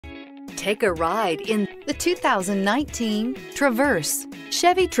Take a ride in the 2019 Traverse.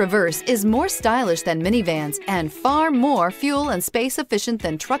 Chevy Traverse is more stylish than minivans and far more fuel and space efficient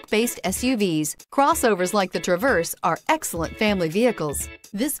than truck-based SUVs. Crossovers like the Traverse are excellent family vehicles.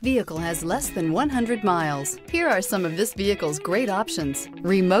 This vehicle has less than 100 miles. Here are some of this vehicle's great options: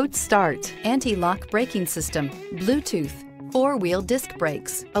 remote start, anti-lock braking system, Bluetooth, four-wheel disc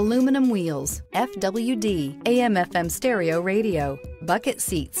brakes, aluminum wheels, FWD, AM/FM stereo radio, bucket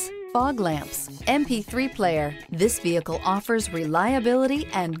seats, fog lamps, MP3 player. This vehicle offers reliability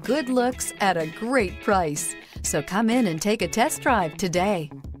and good looks at a great price. So come in and take a test drive today.